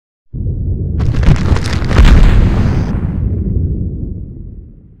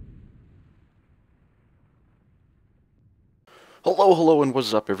Hello, hello, and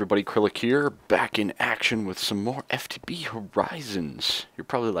what's up, everybody? Kryllyk here, back in action with some more FTB Horizons. You're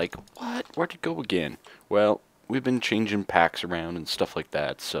probably like, what? Where'd it go again? Well, we've been changing packs around and stuff like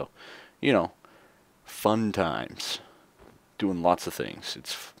that, so, you know, fun times. Doing lots of things.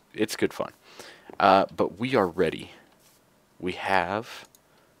 It's good fun. But we are ready. We have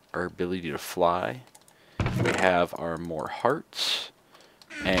our ability to fly. We have our more hearts.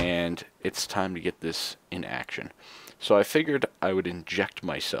 And it's time to get this in action. So I figured I would inject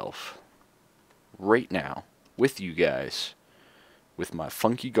myself right now with you guys with my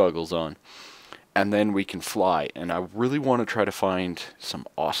funky goggles on, and then we can fly. And I really want to try to find some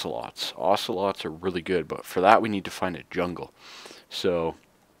ocelots. Ocelots are really good, but for that we need to find a jungle. So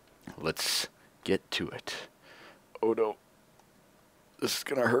let's get to it. Oh no, this is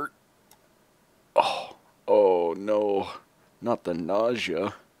gonna hurt. Oh no, not the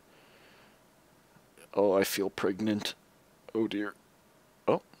nausea. Oh, I feel pregnant. Oh dear.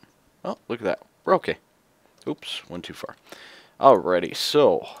 Oh, look at that. We're okay. Oops, went too far. Alrighty,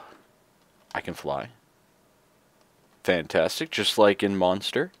 so I can fly. Fantastic, just like in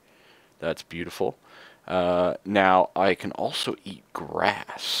Monster. That's beautiful. Now, I can also eat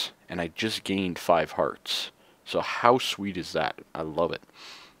grass, and I just gained 5 hearts. So how sweet is that? I love it.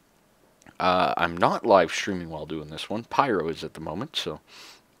 I'm not live streaming while doing this one. Pyro is at the moment, so,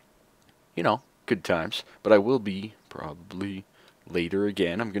 you know, good times. But I will be probably later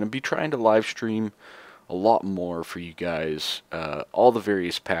again. I'm going to be trying to live stream a lot more for you guys, all the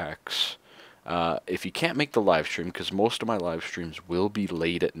various packs. If you can't make the live stream, because most of my live streams will be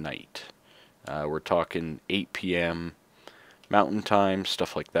late at night. We're talking 8 p.m. Mountain Time,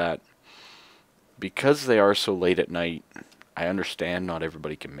 stuff like that. Because they are so late at night, I understand not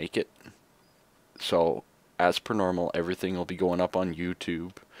everybody can make it. So, as per normal, everything will be going up on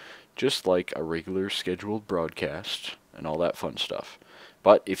YouTube, just like a regular scheduled broadcast and all that fun stuff.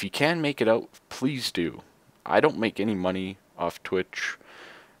 But if you can make it out, please do. I don't make any money off Twitch.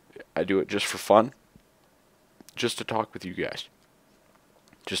 I do it just for fun, just to talk with you guys,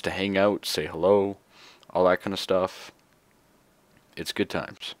 just to hang out, say hello, all that kind of stuff. It's good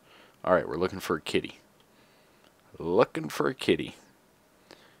times. Alright, we're looking for a kitty. Looking for a kitty.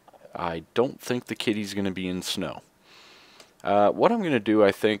 I don't think the kitty's going to be in snow. What I'm going to do,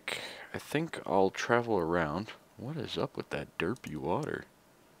 I think I'll travel around. What is up with that derpy water?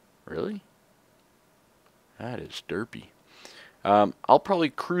 Really? That is derpy. I'll probably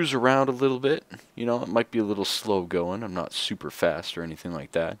cruise around a little bit. You know, it might be a little slow going. I'm not super fast or anything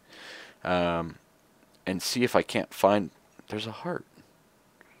like that. And see if I can't find... There's a heart.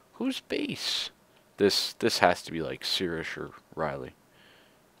 Whose base? This has to be like Sirish or Riley.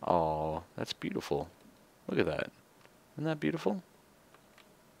 Oh, that's beautiful. Look at that. Isn't that beautiful?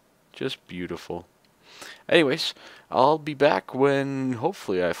 Just beautiful. Anyways, I'll be back when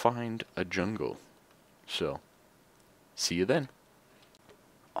hopefully I find a jungle. So, see you then.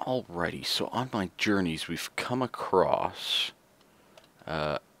 Alrighty, so on my journeys we've come across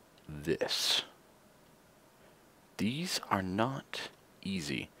this. These are not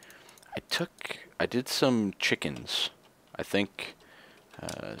easy. I did some chickens. I think,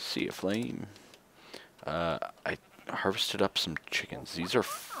 see a flame. I harvested up some chickens. These are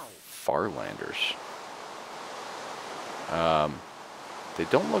Farlanders. They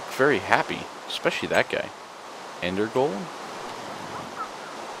don't look very happy, especially that guy. Ender Golem.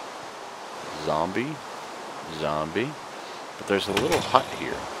 Zombie. But there's a little hut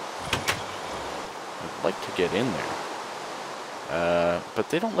here. I'd like to get in there. But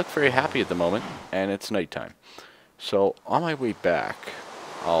they don't look very happy at the moment, and it's nighttime. So, on my way back,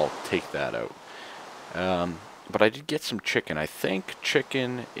 I'll take that out. But I did get some chicken. I think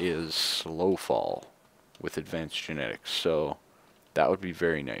chicken is slow fall with advanced genetics, so that would be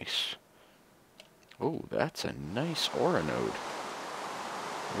very nice. Oh, that's a nice aura node.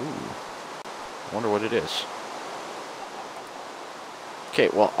 Ooh, I wonder what it is. Okay,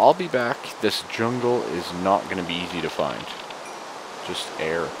 well, I'll be back. This jungle is not going to be easy to find. Just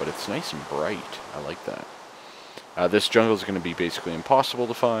air, but it's nice and bright. I like that. This jungle is going to be basically impossible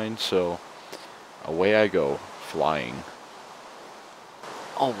to find, so away I go, flying.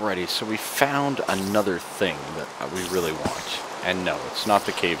 Alrighty, so we found another thing that we really want. And no, it's not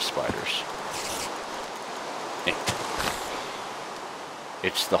the cave spiders.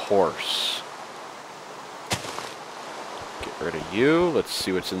 It's the horse. Get rid of you. Let's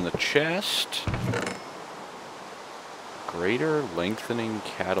see what's in the chest. Greater lengthening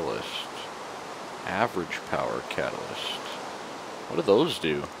catalyst. Average power catalyst. What do those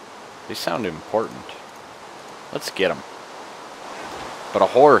do? They sound important. Let's get them. But a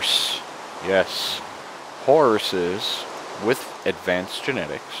horse. Yes. Horses with advanced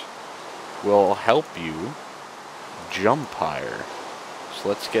genetics, will help you jump higher. So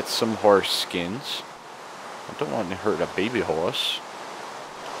let's get some horse skins. I don't want to hurt a baby horse.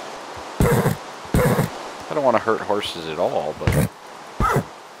 I don't want to hurt horses at all, but...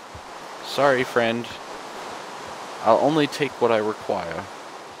 Sorry, friend. I'll only take what I require.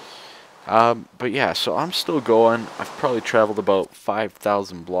 But yeah, so I'm still going. I've probably traveled about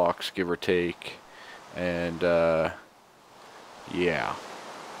 5,000 blocks, give or take. And, yeah.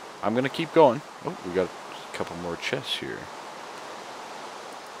 I'm gonna keep going. Oh, we got a couple more chests here.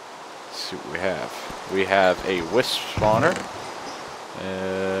 Let's see what we have. We have a wisp spawner.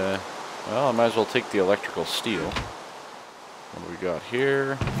 Well, I might as well take the electrical steel. What do we got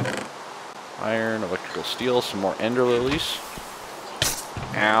here? Iron, electrical steel, some more ender lilies.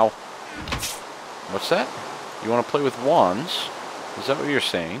 Ow. What's that? You want to play with wands? Is that what you're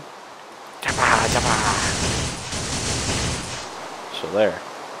saying? So there.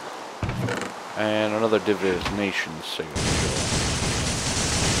 And another divination signature.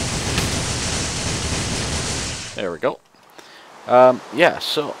 There we go. Yeah,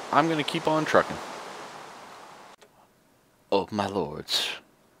 so I'm going to keep on trucking. Oh, my lords.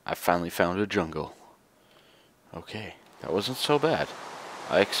 I finally found a jungle. Okay, that wasn't so bad.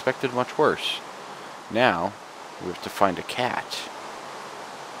 I expected much worse. Now, we have to find a cat.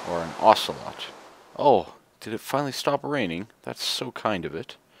 Or an ocelot. Oh, did it finally stop raining? That's so kind of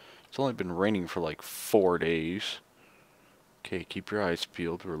it. It's only been raining for like 4 days. Okay, keep your eyes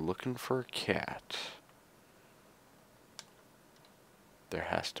peeled. We're looking for a cat. There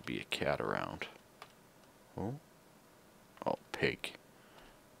has to be a cat around. Oh? Oh, pig.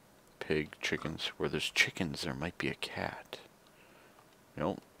 Pig, chickens. Where there's chickens, there might be a cat.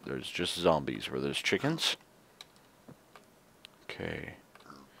 Nope, there's just zombies. Where there's chickens. Okay.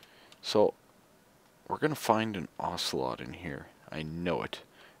 So, we're gonna find an ocelot in here. I know it.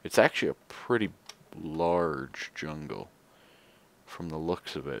 It's actually a pretty large jungle from the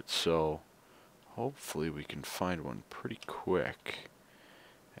looks of it. So, hopefully we can find one pretty quick.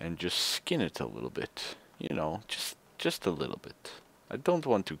 And just skin it a little bit. You know, just a little bit. I don't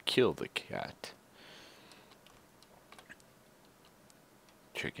want to kill the cat.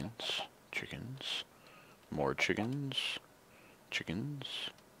 Chickens. Chickens. More chickens. Chickens.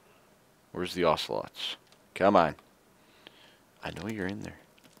 Where's the ocelots? Come on. I know you're in there.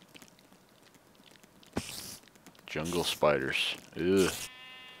 Jungle spiders. Ugh.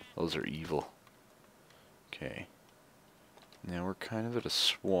 Those are evil. Okay. Now we're kind of at a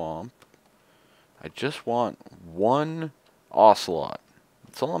swamp. I just want one ocelot.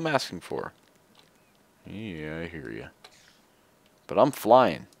 That's all I'm asking for. Yeah, I hear you. But I'm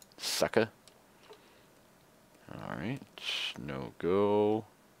flying, sucker. Alright, no go.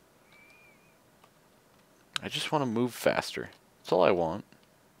 I just want to move faster. That's all I want.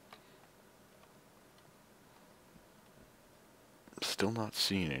 Still not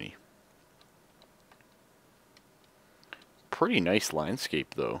seeing any. Pretty nice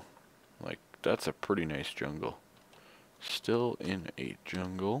landscape though. Like, that's a pretty nice jungle. Still in a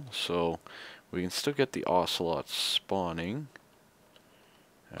jungle, so we can still get the ocelots spawning.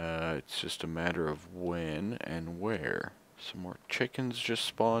 It's just a matter of when and where. Some more chickens just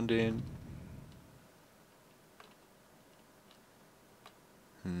spawned in.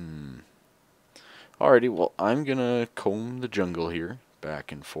 Alrighty, well, I'm gonna comb the jungle here,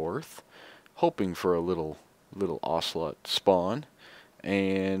 back and forth, hoping for a little ocelot spawn,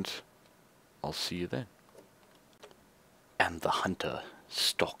 and I'll see you then. And the hunter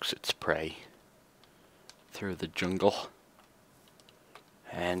stalks its prey through the jungle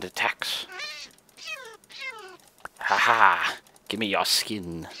and attacks. Haha! Give me your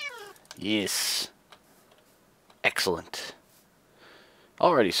skin. Yes. Excellent.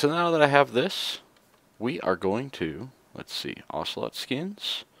 Alrighty, so now that I have this, we are going to, let's see, ocelot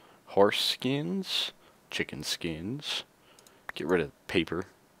skins, horse skins, chicken skins, get rid of paper,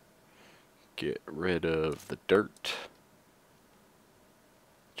 get rid of the dirt,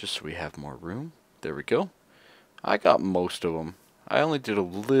 just so we have more room. There we go. I got most of them. I only did a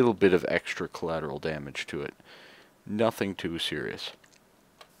little bit of extra collateral damage to it. Nothing too serious.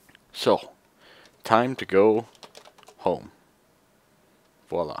 So, time to go home.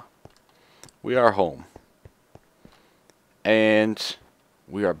 Voila. We are home. And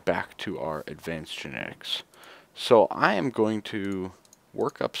we are back to our advanced genetics. So I am going to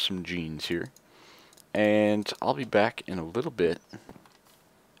work up some genes here. And I'll be back in a little bit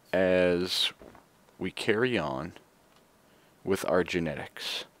as we carry on with our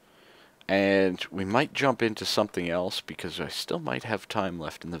genetics. And we might jump into something else because I still might have time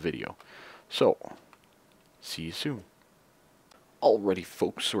left in the video. So, see you soon. Alrighty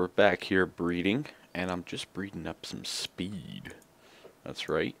folks, so we're back here breeding, and I'm just breeding up some speed. That's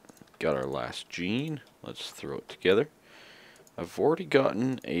right, got our last gene, let's throw it together. I've already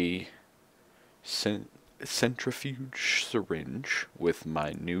gotten a centrifuge syringe with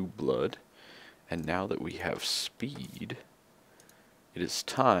my new blood, and now that we have speed, it is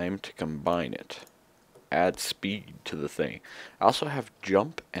time to combine it. Add speed to the thing. I also have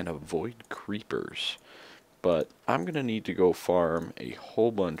jump and avoid creepers. But I'm going to need to go farm a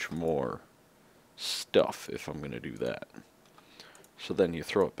whole bunch more stuff if I'm going to do that. So then you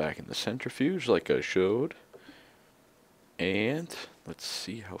throw it back in the centrifuge like I showed. And let's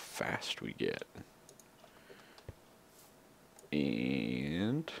see how fast we get.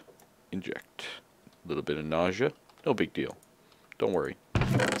 And inject. A little bit of nausea. No big deal. Don't worry.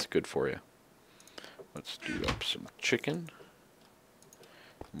 It's good for you. Let's do up some chicken.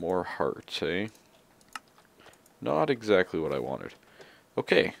 More hearts, eh? Not exactly what I wanted.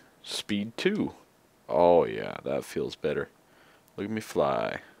 Okay, speed 2. Oh yeah, that feels better. Look at me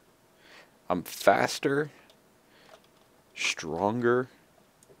fly. I'm faster, stronger.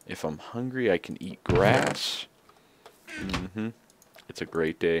 If I'm hungry, I can eat grass. It's a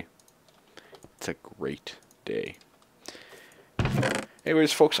great day. It's a great day.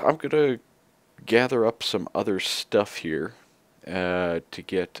 Anyways, folks, I'm gonna gather up some other stuff here to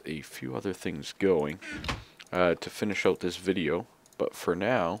get a few other things going. To finish out this video, but for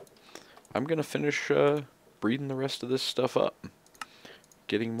now I'm gonna finish breeding the rest of this stuff up,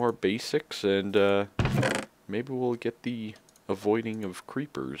 getting more basics, and maybe we'll get the avoiding of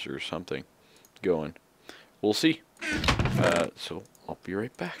creepers or something going. We'll see. So I'll be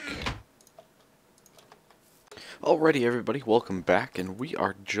right back. Alrighty everybody, welcome back, and we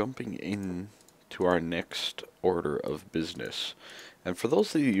are jumping in to our next order of business. And for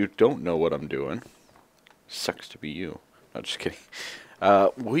those of you who don't know what I'm doing, sucks to be you. No, just kidding.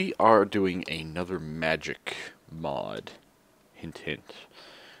 We are doing another magic mod. Hint, hint.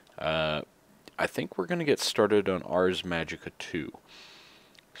 I think we're going to get started on Ars Magica 2.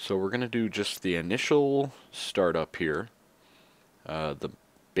 So we're going to do just the initial startup here. The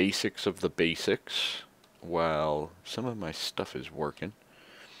basics of the basics. While some of my stuff is working.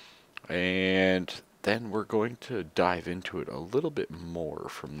 And then we're going to dive into it a little bit more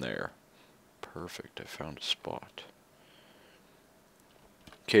from there. Perfect, I found a spot.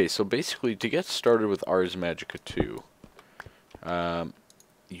 Okay, so basically to get started with Ars Magica 2,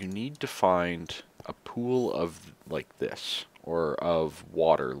 you need to find a pool of like this, or of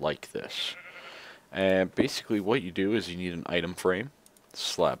water like this. And basically what you do is you need an item frame,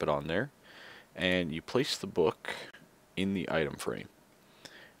 slap it on there, and you place the book in the item frame.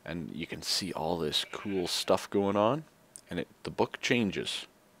 And you can see all this cool stuff going on, and the book changes.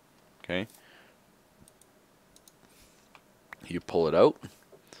 Okay? You pull it out,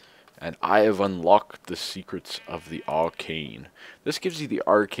 and I have unlocked the secrets of the arcane. This gives you the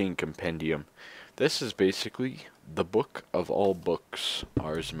arcane compendium. This is basically the book of all books,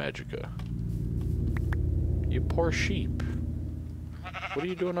 Ars Magica. You poor sheep. What are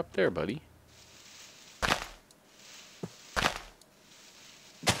you doing up there, buddy?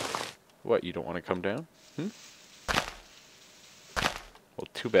 What, you don't want to come down? Well,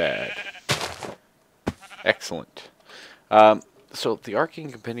 too bad. Excellent. So the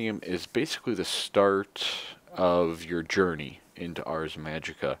Arcane Compendium is basically the start of your journey into Ars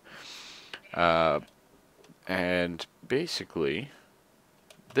Magica. And basically,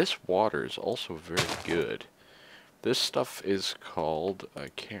 this water is also very good. This stuff is called, I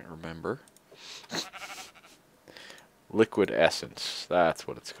can't remember, liquid essence. That's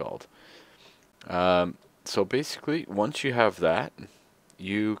what it's called. So basically, once you have that,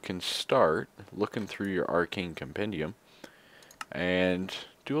 you can start looking through your Arcane Compendium and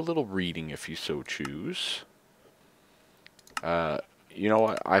do a little reading if you so choose. You know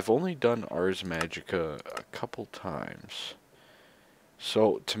what? I've only done Ars Magica a couple times.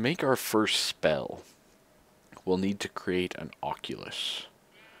 So to make our first spell, we'll need to create an Oculus.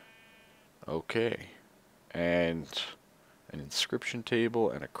 Okay. And an inscription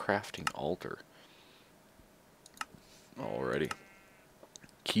table and a crafting altar. Alrighty.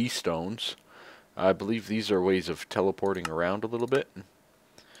 Keystones. I believe these are ways of teleporting around a little bit.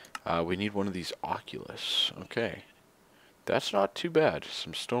 We need one of these Oculus. Okay. That's not too bad.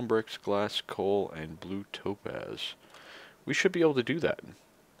 Some stone bricks, glass, coal, and blue topaz. We should be able to do that.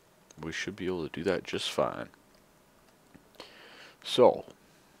 We should be able to do that just fine. So,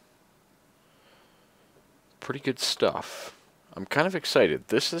 pretty good stuff. I'm kind of excited.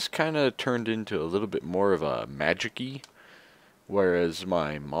 This has kind of turned into a little bit more of a magic-y, whereas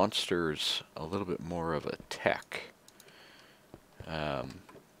my monster's a little bit more of a tech.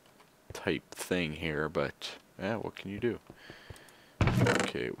 type thing here, but yeah, what can you do?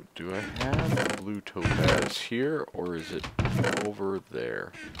 Okay, do I have blue topaz here, or is it over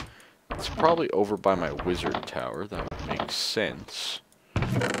there? It's probably over by my wizard tower. That would make sense.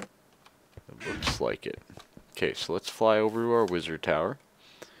 It looks like it. Okay, so let's fly over to our wizard tower.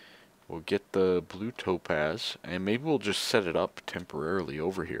 We'll get the blue topaz, and maybe we'll just set it up temporarily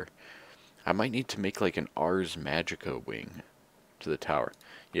over here. I might need to make like an Ars Magica wing to the tower.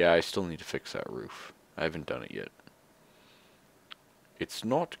 Yeah, I still need to fix that roof. I haven't done it yet. It's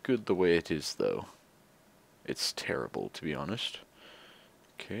not good the way it is, though. It's terrible, to be honest.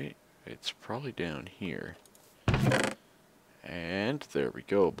 Okay, it's probably down here. And there we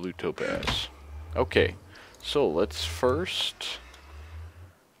go, blue topaz. Okay, so let's first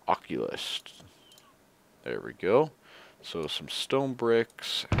Oculus. There we go. So some stone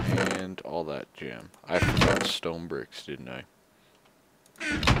bricks and all that jam. I forgot stone bricks, didn't I?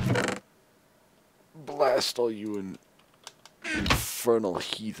 Blast all you infernal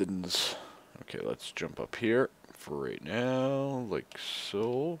heathens. Okay, let's jump up here for right now, like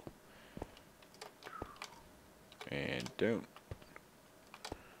so. And down.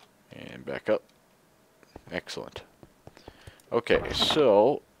 And back up. Excellent. Okay,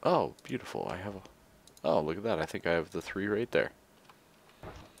 so, oh, beautiful. I have a, oh, look at that. I think I have the 3 right there.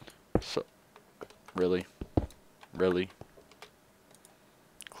 So, really? Really?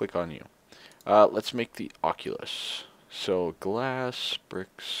 Click on you. Let's make the Oculus. So, glass,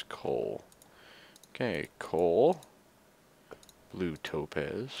 bricks, coal. Okay, coal, blue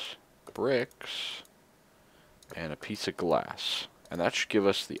topaz, bricks, and a piece of glass. And that should give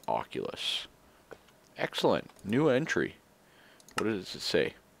us the Oculus. Excellent. New entry. What does it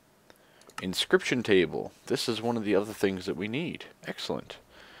say? Inscription table. This is one of the other things that we need. Excellent.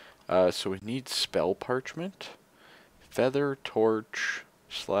 So we need spell parchment, feather, torch,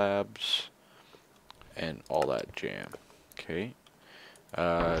 slabs, and all that jam. Okay.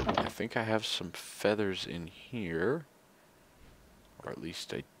 I think I have some feathers in here. Or at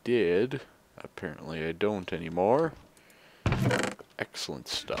least I did. Apparently I don't anymore. Excellent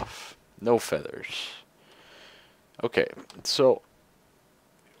stuff. No feathers. Okay, so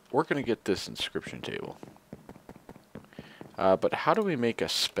we're going to get this inscription table. But how do we make a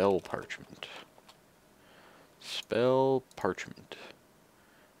spell parchment? Spell parchment.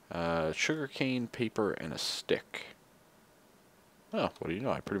 Sugarcane, paper, and a stick. Oh, what do you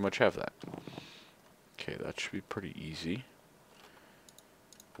know? I pretty much have that. Okay, that should be pretty easy.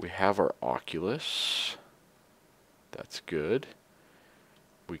 We have our Oculus. That's good.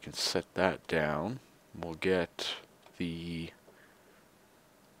 We can set that down. We'll get the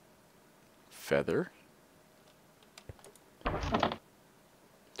feather.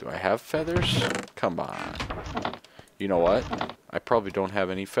 Do I have feathers? Come on. You know what? I probably don't have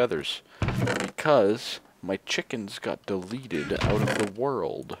any feathers because my chickens got deleted out of the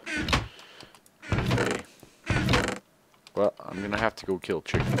world. Okay. Well, I'm going to have to go kill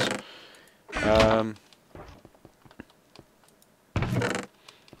chickens.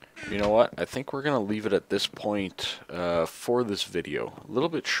 You know what? I think we're going to leave it at this point for this video. A little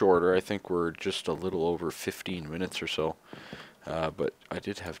bit shorter. I think we're just a little over 15 minutes or so. But I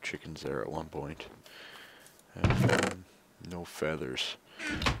did have chickens there at one point. No feathers.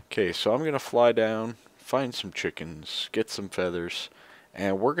 Okay, so I'm going to fly down, find some chickens, get some feathers,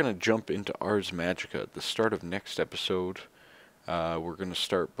 and we're going to jump into Ars Magica at the start of next episode. We're going to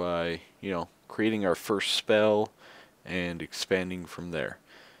start by, creating our first spell and expanding from there.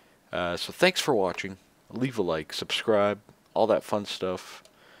 So thanks for watching. Leave a like, subscribe, all that fun stuff.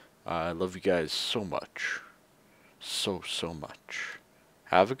 I love you guys so much. So much.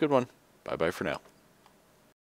 Have a good one. Bye-bye for now.